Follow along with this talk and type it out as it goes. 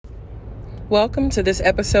Welcome to this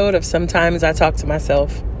episode of Sometimes I Talk to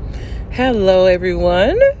Myself. Hello,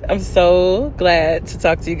 everyone. I'm so glad to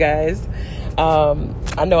talk to you guys.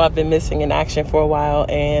 I know I've been missing in action for a while,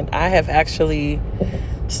 and I have actually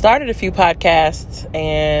started a few podcasts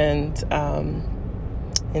and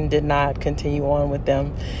did not continue on with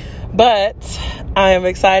them. But I am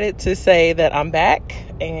excited to say that I'm back,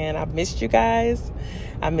 and I've missed you guys.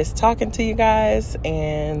 I miss talking to you guys,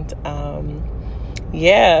 and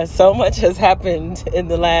so much has happened in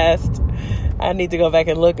the last, I need to go back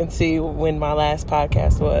and look and see when my last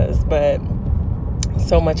podcast was, but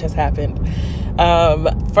so much has happened.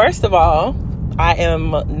 First of all, I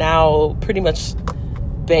am now pretty much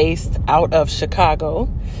based out of Chicago.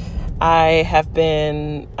 I have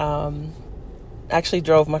been, actually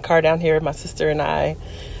drove my car down here, my sister and I.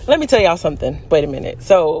 Let me tell y'all something. Wait a minute.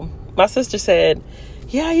 So my sister said,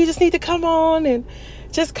 yeah, you just need to come on and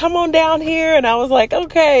just come on down here. And I was like,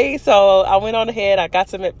 okay. So I went on ahead. I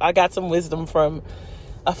got some wisdom from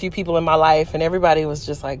a few people in my life, and everybody was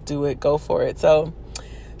just like, do it, go for it. So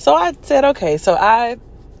I said, okay. So I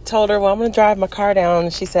told her, well, I'm going to drive my car down.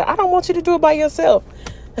 And she said, I don't want you to do it by yourself.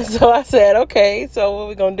 And so I said, okay, so what are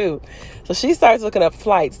we going to do? So she starts looking up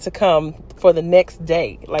flights to come for the next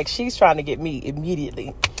day. Like, she's trying to get me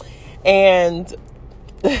immediately. And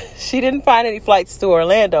she didn't find any flights to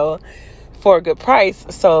Orlando for a good price.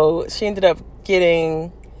 So she ended up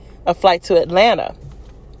getting a flight to Atlanta.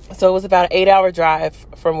 So it was about an 8-hour drive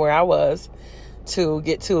from where I was to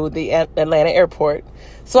get to the Atlanta airport.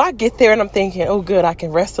 So I get there and I'm thinking, oh, good, I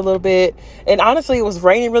can rest a little bit. And honestly, it was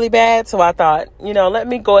raining really bad. So I thought, let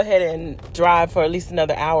me go ahead and drive for at least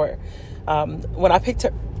another hour. When I picked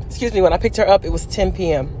her up, it was 10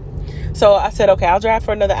 p.m. So I said, okay, I'll drive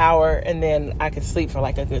for another hour, and then I can sleep for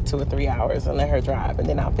like a good 2 or 3 hours and let her drive, and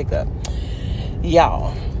then I'll pick up.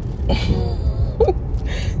 Y'all,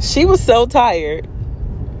 she was so tired,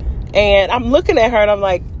 and I'm looking at her and I'm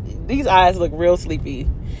like, these eyes look real sleepy.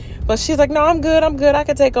 But she's like, no, I'm good. I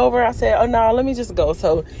can take over. I said, oh no, let me just go.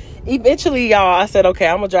 So eventually, y'all, I said, okay,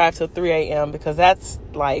 I'm gonna drive till 3 a.m. because that's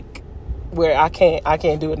like where I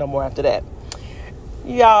can't do it no more after that.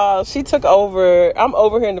 Y'all, she took over. I'm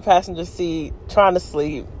over here in the passenger seat trying to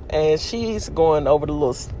sleep, and she's going over the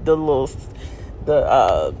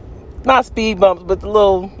not speed bumps, but the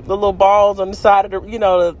little balls on the side of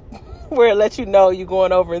the, where it lets you know you're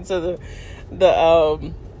going over into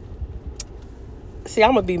the see,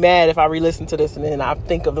 I'm gonna be mad if I re-listen to this and then I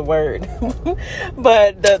think of the word.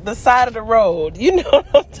 But the side of the road, you know what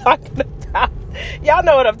I'm talking about. Y'all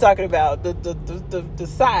know what I'm talking about. The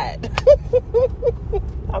side.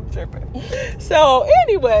 I'm tripping. So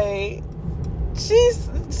anyway, she's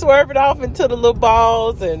swerving off into the little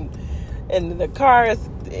balls, and the car is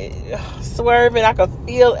swerving. I could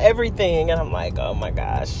feel everything, and I'm like, oh my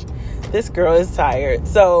gosh, this girl is tired.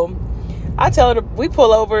 So I tell her we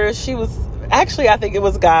pull over. She was actually, I think it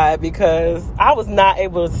was God, because I was not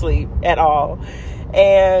able to sleep at all.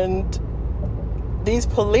 And these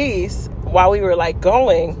police, while we were like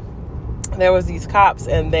going, there was these cops,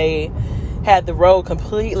 and they had the road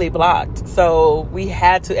completely blocked. So we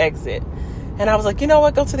had to exit. And I was like, you know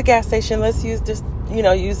what? Go to the gas station. Let's use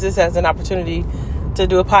this as an opportunity to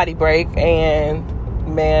do a potty break.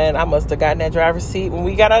 And man, I must have gotten that driver's seat when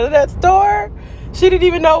we got out of that store. She didn't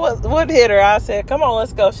even know what hit her. I said, come on,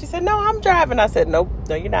 let's go. She said, no, I'm driving. I said, nope,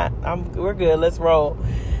 no, you're not. We're good. Let's roll.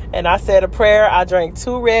 And I said a prayer. I drank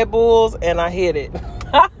 2 Red Bulls and I hit it.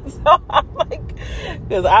 So I'm like,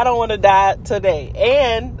 because I don't want to die today.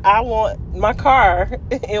 And I want my car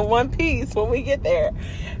in one piece when we get there.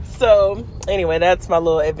 So anyway, that's my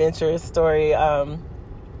little adventurous story.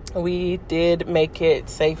 We did make it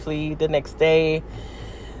safely the next day.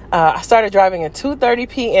 I started driving at 2:30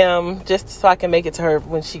 p.m. just so I can make it to her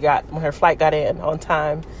when her flight got in on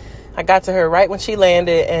time. I got to her right when she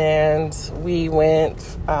landed, and we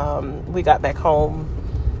got back home.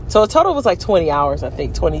 So the total was like 20 hours, I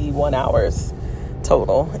think, 21 hours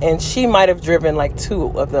total. And she might have driven like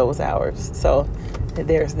 2 of those hours. So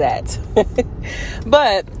there's that.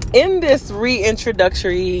 But in this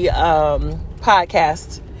reintroductory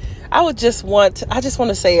podcast, I just want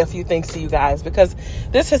to say a few things to you guys, because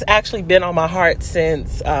this has actually been on my heart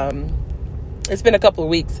since it's been a couple of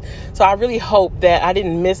weeks. So I really hope that I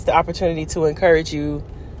didn't miss the opportunity to encourage you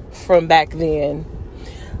from back then.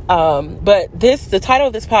 But the title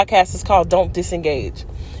of this podcast is called Don't Disengage.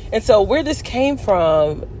 And so where this came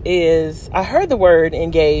from is I heard the word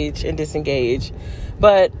engage and disengage,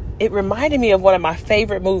 but it reminded me of one of my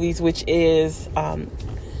favorite movies, which is,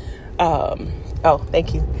 thank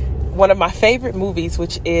you. One of my favorite movies,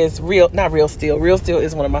 which is Real Steel. Real Steel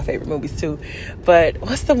is one of my favorite movies too. But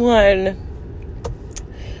what's the one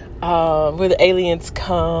where the aliens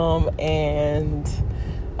come and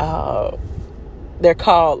they're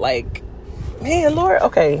called like, man,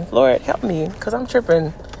 Lord help me, because I'm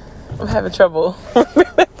tripping. I'm having trouble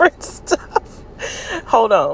remembering stuff. Hold on.